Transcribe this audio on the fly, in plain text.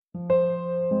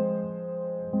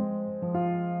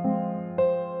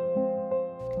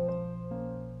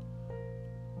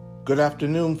Good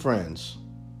afternoon, friends.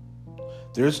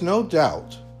 There's no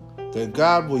doubt that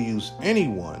God will use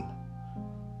anyone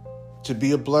to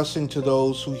be a blessing to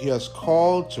those who He has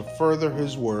called to further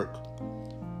His work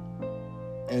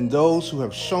and those who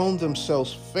have shown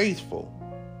themselves faithful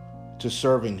to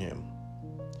serving Him.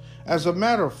 As a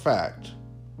matter of fact,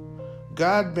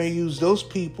 God may use those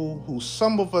people who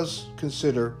some of us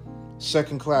consider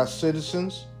second-class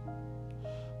citizens,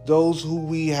 those who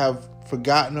we have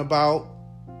forgotten about,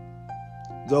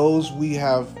 those we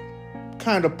have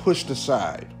kind of pushed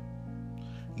aside.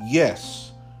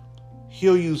 Yes,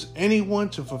 He'll use anyone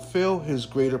to fulfill His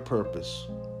greater purpose.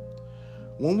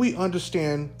 When we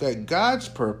understand that God's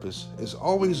purpose is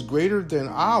always greater than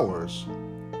ours,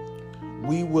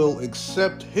 we will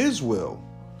accept His will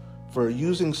for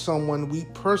using someone we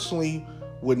personally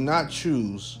would not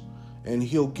choose, and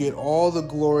He'll get all the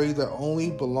glory that only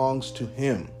belongs to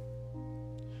Him.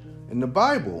 In the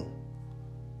Bible,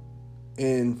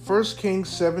 in 1 Kings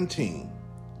 17,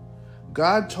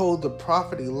 God told the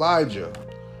prophet Elijah,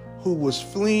 who was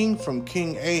fleeing from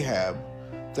King Ahab,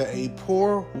 that a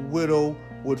poor widow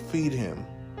would feed him.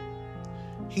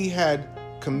 He had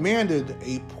commanded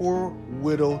a poor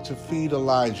widow to feed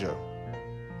Elijah.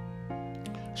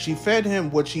 She fed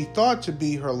him what she thought to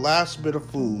be her last bit of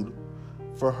food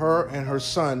for her and her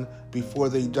son before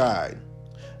they died.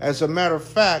 As a matter of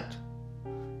fact,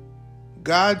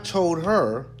 God told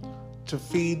her to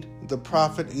feed the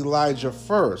prophet Elijah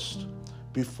first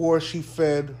before she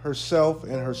fed herself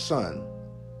and her son.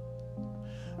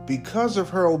 Because of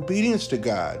her obedience to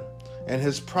God and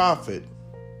His prophet,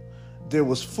 there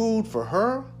was food for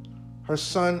her, her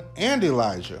son, and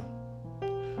Elijah.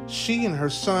 She and her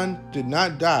son did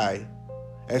not die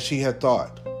as she had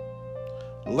thought.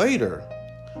 Later,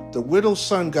 the widow's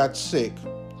son got sick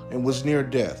and was near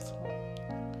death.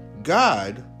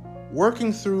 God,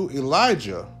 working through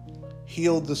Elijah,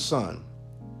 healed the son.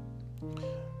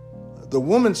 The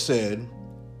woman said,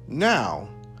 "Now,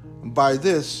 by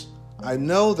this I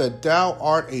know that thou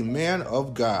art a man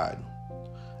of God,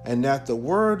 and that the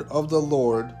word of the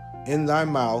Lord in thy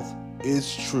mouth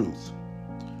is truth."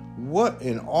 What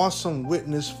an awesome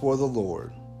witness for the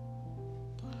Lord.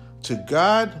 To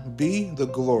God be the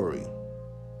glory.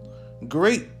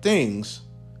 Great things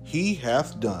He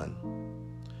hath done.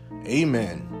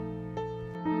 Amen.